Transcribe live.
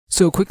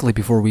So quickly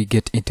before we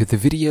get into the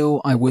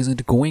video, I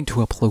wasn't going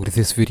to upload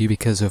this video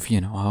because of,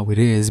 how it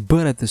is,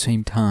 but at the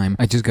same time,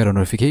 I just got a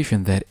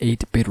notification that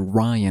 8-Bit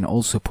Ryan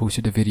also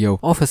posted a video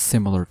of a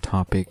similar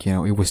topic.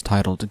 It was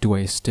titled, "Do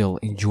I Still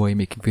Enjoy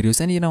Making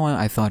Videos?" And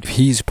I thought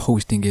he's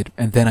posting it,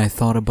 and then I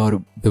thought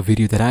about the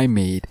video that I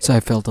made, so I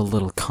felt a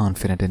little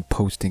confident in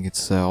posting it.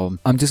 So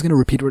I'm just gonna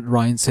repeat what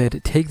Ryan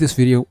said, take this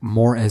video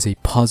more as a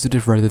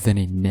positive rather than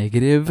a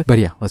negative. But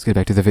yeah, let's get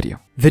back to the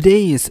video. The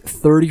day is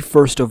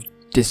 31st of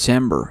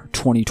December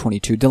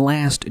 2022, the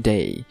last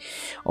day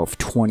of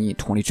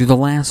 2022, the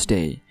last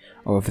day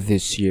of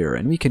this year,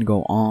 and we can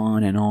go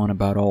on and on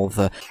about all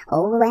the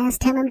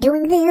last time I'm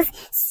doing this,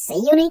 see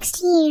you next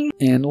year.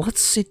 And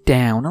let's sit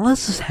down and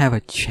let's just have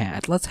a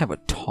chat, let's have a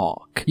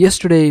talk.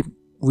 Yesterday,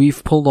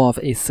 we've pulled off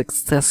a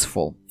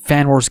successful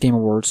Fan Wars Game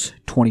Awards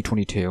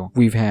 2022.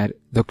 We've had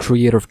the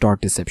creator of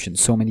Dark Deception,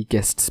 so many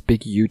guests,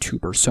 big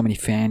YouTubers, so many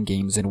fan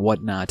games and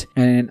whatnot,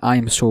 and I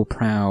am so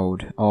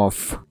proud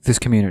of this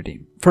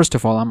community. First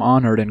of all, I'm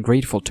honored and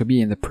grateful to be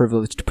in the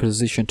privileged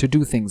position to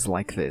do things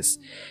like this.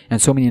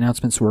 And so many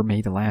announcements were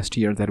made last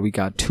year that we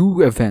got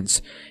 2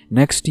 events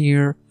next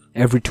year.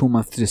 Every 2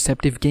 months,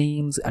 Deceptive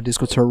Games, a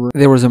Discord server.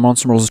 There was a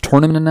Monster Bros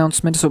tournament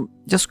announcement, so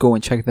just go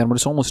and check that out.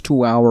 It's almost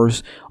 2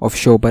 hours of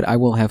show, but I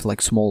will have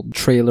like small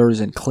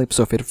trailers and clips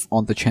of it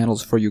on the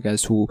channels for you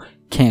guys who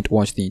can't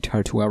watch the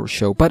entire 2-hour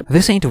show. But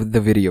this ain't the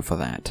video for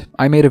that.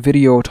 I made a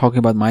video talking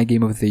about my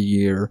game of the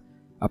year,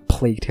 A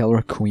Plague Tale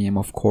Requiem,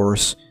 of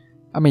course.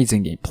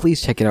 Amazing game.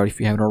 Please check it out if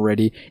you haven't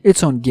already.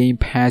 It's on Game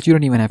Pass. You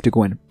don't even have to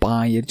go and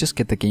buy it. Just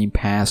get the Game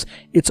Pass.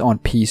 It's on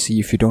PC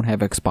if you don't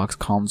have Xbox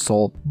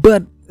console.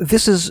 But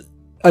this is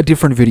a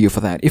different video for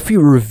that. If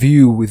you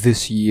review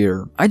this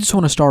year, I just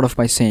want to start off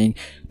by saying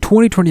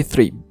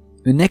 2023,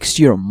 the next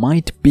year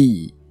might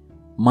be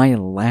my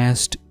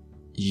last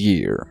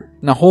year.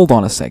 Now hold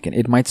on a second.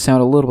 It might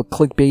sound a little bit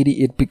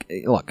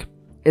clickbaity. Look,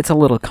 it's a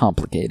little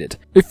complicated.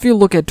 If you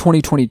look at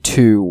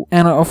 2022,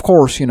 and of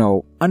course,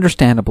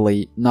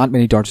 understandably, not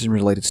many Dark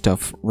Deception-related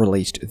stuff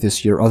released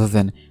this year other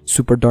than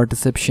Super Dark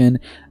Deception.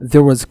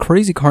 There was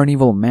Crazy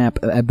Carnival map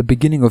at the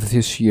beginning of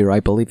this year, I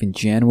believe in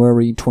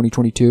January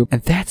 2022,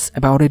 and that's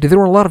about it. There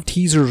were a lot of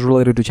teasers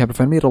related to Chapter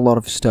 5, I made a lot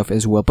of stuff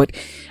as well, but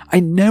I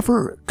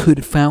never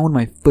could found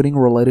my footing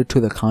related to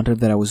the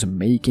content that I was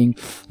making,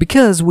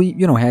 because we,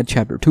 had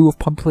Chapter 2 of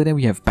Puppy Playtime,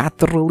 we have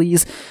Battle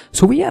Release,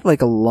 so we had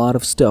like a lot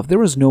of stuff. There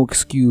was no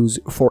excuse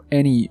for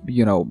any,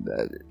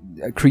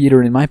 a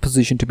creator in my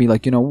position to be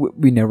like,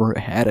 we never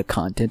had a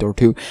content or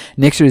 2.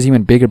 Next year is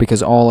even bigger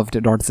because all of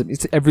the Dark Deception,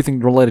 it's everything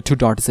related to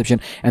Dark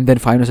Deception, and then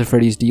Five Nights at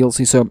Freddy's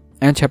DLC, so,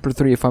 and Chapter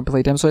 3 of Fun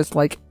Playtime, so it's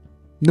like,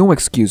 no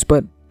excuse,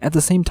 but at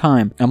the same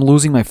time, I'm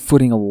losing my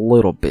footing a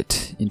little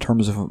bit in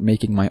terms of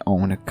making my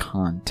own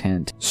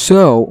content.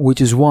 So,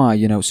 which is why,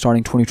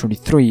 starting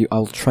 2023,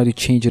 I'll try to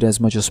change it as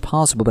much as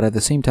possible, but at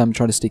the same time,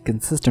 try to stay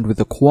consistent with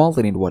the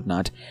quality and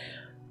whatnot.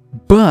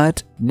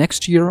 But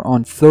next year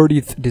on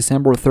 30th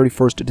December or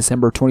 31st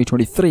December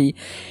 2023,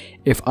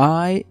 if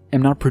I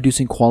am not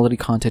producing quality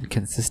content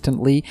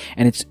consistently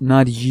and it's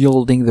not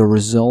yielding the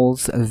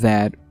results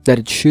that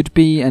it should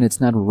be, and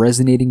it's not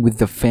resonating with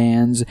the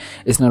fans,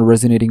 it's not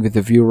resonating with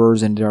the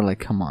viewers, and they're like,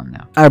 come on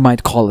now, I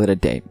might call it a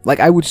day. Like,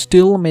 I would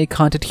still make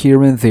content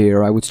here and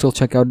there. I would still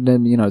check out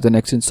the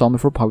next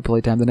installment for Puppy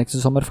Playtime, the next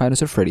installment of Five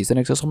Nights at Freddy's, the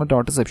next installment of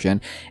Dark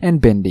Deception,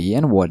 and Bendy,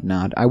 and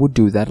whatnot. I would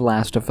do that.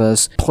 Last of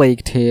Us,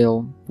 Plague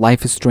Tale,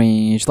 Life is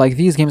Strange. Like,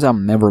 these games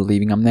I'm never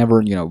leaving. I'm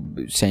never,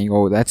 saying,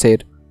 oh, that's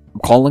it, I'm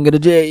calling it a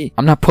day.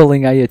 I'm not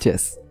pulling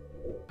IHS.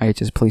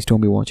 IHS, please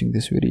don't be watching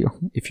this video.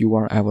 If you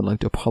are, I would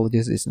like to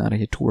apologize. It's not a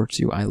hit towards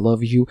you. I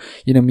love you.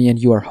 Me and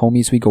you are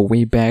homies. We go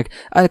way back.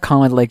 A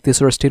comment like this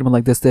or a statement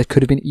like this that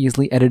could have been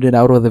easily edited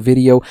out of the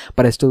video,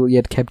 but I still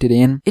yet kept it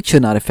in. It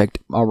should not affect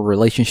our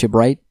relationship,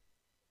 right?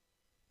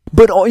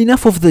 But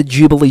enough of the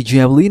jibbly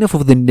jabbly, enough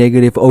of the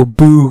negative, oh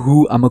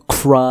boo-hoo, I'ma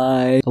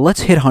cry.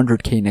 Let's hit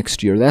 100k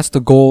next year. That's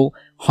the goal.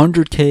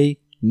 100k.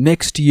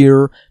 Next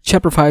year,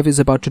 Chapter 5 is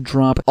about to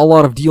drop, a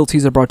lot of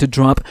DLCs are about to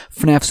drop,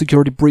 FNAF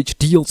Security Breach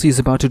DLC is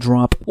about to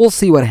drop. We'll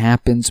see what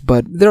happens,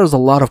 but there's a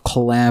lot of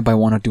collab I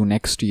want to do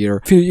next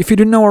year. If you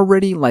didn't know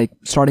already, like,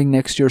 starting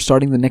next year,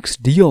 starting the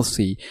next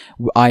DLC,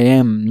 I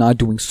am not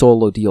doing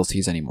solo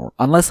DLCs anymore.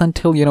 Unless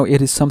until,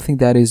 it is something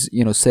that is,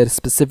 said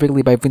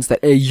specifically by Vince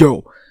that, hey,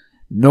 yo,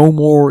 no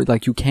more,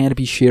 like, you can't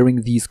be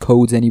sharing these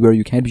codes anywhere,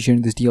 you can't be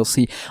sharing this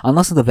DLC.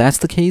 Unless that's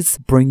the case,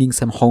 bringing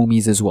some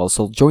homies as well.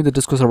 So join the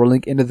Discord server,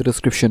 link in the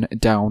description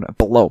down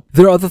below.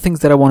 There are other things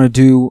that I want to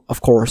do,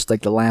 of course,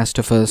 like The Last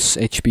of Us,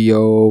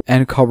 HBO,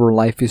 and cover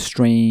Life is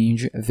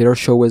Strange, their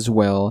show as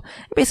well.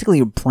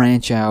 Basically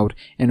branch out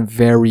and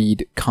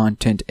varied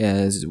content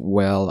as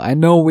well. I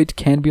know it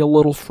can be a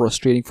little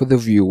frustrating for the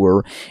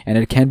viewer, and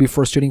it can be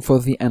frustrating for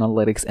the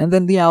analytics, and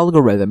then the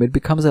algorithm. It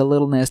becomes a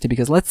little nasty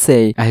because let's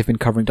say I have been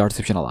covering Dark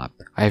Deception a lot.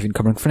 I've been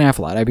covering FNAF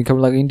a lot. I've been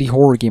covering like indie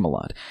horror game a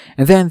lot.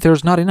 And then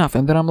there's not enough.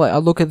 And then I'm like, I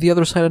look at the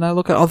other side and I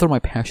look at other my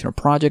passionate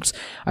projects.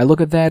 I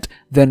look at that.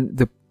 Then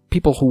the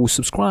people who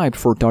subscribed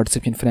for Dark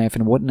Deception, FNAF,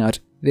 and whatnot,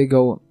 they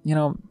go,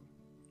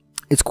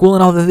 It's cool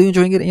and all that they're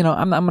enjoying it. You know,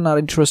 I'm not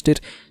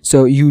interested.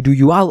 So you do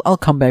you. I'll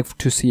come back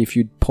to see if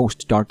you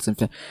post darts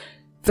and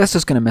that's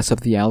just gonna mess up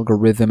the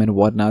algorithm and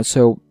whatnot.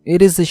 So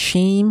it is a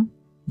shame,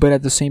 but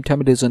at the same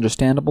time, it is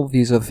understandable.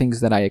 These are the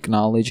things that I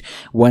acknowledge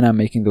when I'm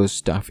making those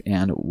stuff.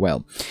 And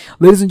well,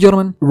 ladies and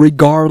gentlemen,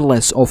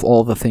 regardless of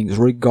all the things,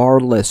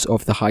 regardless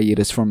of the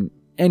hiatus from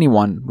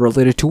anyone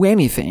related to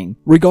anything,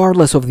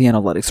 regardless of the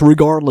analytics,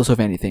 regardless of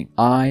anything,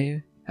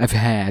 I have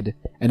had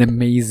an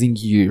amazing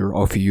year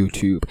of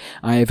YouTube.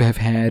 I have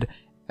had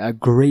a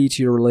great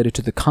year related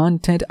to the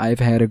content.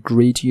 I've had a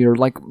great year.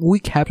 Like, we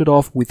capped it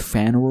off with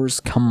Fan Wars.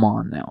 Come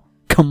on now.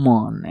 Come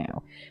on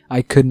now.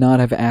 I could not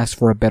have asked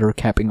for a better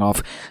capping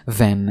off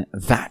than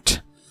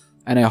that.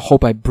 And I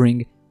hope I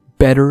bring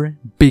better,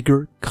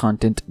 bigger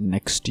content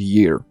next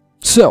year.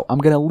 So, I'm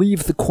gonna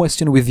leave the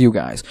question with you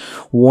guys.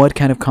 What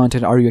kind of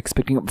content are you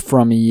expecting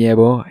from Yeah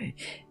Boy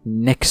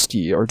next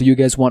year? Do you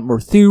guys want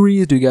more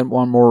theories? Do you guys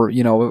want more,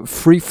 you know,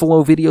 free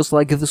flow videos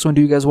like this one?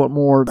 Do you guys want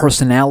more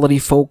personality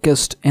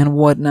focused and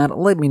whatnot?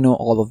 Let me know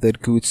all of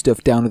that good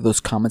stuff down in those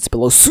comments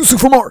below. Susu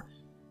for more!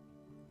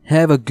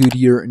 Have a good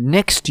year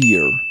next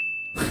year.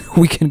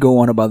 We can go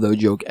on about the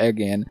joke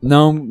again.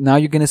 Now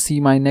you're gonna see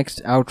my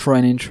next outro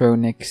and intro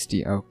next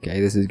year. Okay,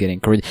 this is getting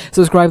crazy.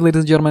 Subscribe, ladies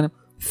and gentlemen.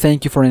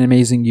 Thank you for an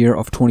amazing year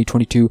of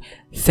 2022.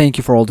 Thank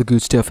you for all the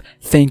good stuff.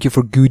 Thank you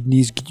for good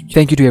news.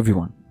 Thank you to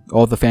everyone.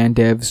 All the fan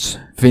devs,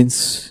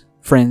 Vince,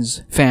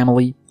 friends,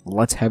 family.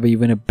 Let's have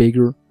even a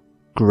bigger,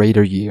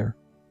 greater year.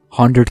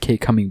 100K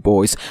coming,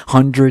 boys.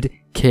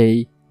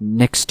 100K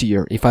next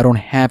year. If I don't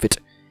have it,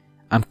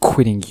 I'm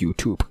quitting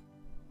YouTube.